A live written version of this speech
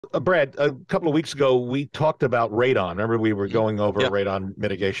Brad, a couple of weeks ago, we talked about radon. Remember, we were Mhm. going over Yeah. radon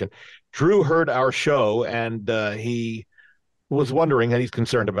mitigation. Drew heard our show, and he was wondering, and he's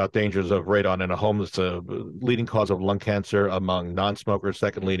concerned about dangers of radon in a home. That's a leading cause of lung cancer among non-smokers,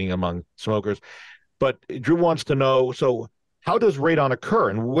 second leading among smokers. But Drew wants to know, so how does radon occur,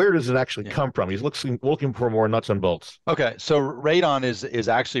 and where does it actually Yeah. come from? He's looking for more nuts and bolts. Okay, so radon is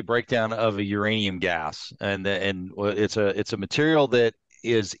actually breakdown of a uranium gas, and it's a material that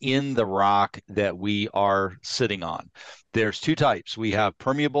is in the rock that we are sitting on. There's two types. We have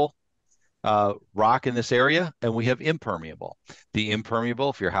permeable rock in this area, and we have impermeable. The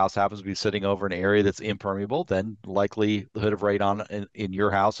impermeable, if your house happens to be sitting over an area that's impermeable, then likelihood of radon in your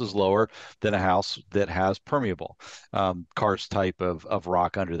house is lower than a house that has permeable karst type of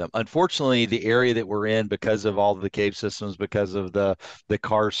rock under them. Unfortunately, the area that we're in, because of all of the cave systems, because of the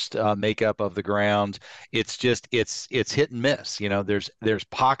karst makeup of the ground, it's hit and miss. There's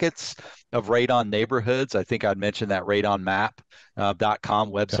pockets of radon neighborhoods. I think I'd mentioned that radon map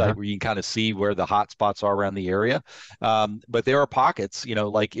 .com website Uh-huh. where you can kind of see where the hot spots are around the area. But there are pockets,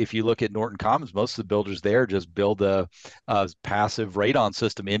 like if you look at Norton Commons, most of the builders there just build a passive radon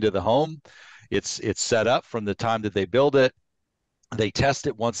system into the home. It's set up from the time that they build it. They test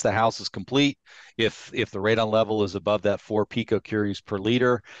it once the house is complete. If the radon level is above that 4 picocuries per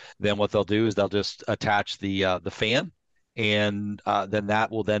liter, then what they'll do is they'll just attach the fan, and then that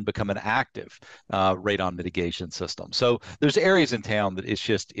will then become an active radon mitigation system. So there's areas in town that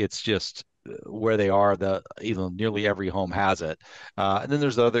it's just where they are. Nearly every home has it, and then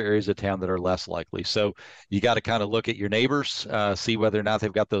there's other areas of town that are less likely. So you got to kind of look at your neighbors, see whether or not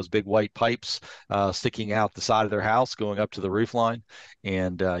they've got those big white pipes sticking out the side of their house going up to the roof line,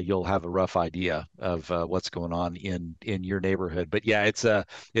 and you'll have a rough idea of what's going on in your neighborhood. But yeah, it's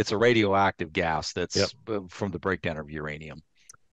a radioactive gas Yep. that's from the breakdown of uranium.